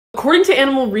According to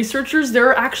animal researchers, there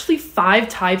are actually 5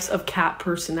 types of cat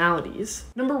personalities.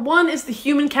 Number 1 is the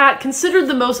human cat, considered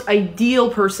the most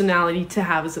ideal personality to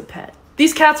have as a pet.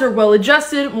 These cats are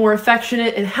well-adjusted, more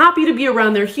affectionate, and happy to be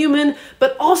around their human,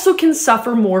 but also can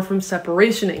suffer more from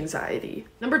separation anxiety.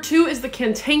 Number 2 is the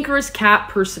cantankerous cat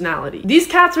personality. These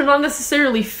cats are not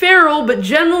necessarily feral, but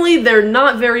generally they're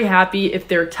not very happy if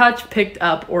they're touched, picked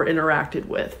up, or interacted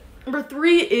with. Number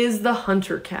 3 is the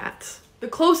hunter cat. The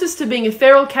closest to being a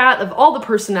feral cat of all the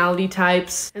personality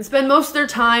types, and spend most of their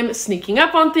time sneaking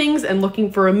up on things and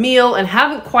looking for a meal, and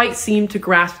haven't quite seemed to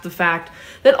grasp the fact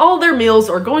that all their meals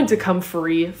are going to come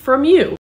free from you.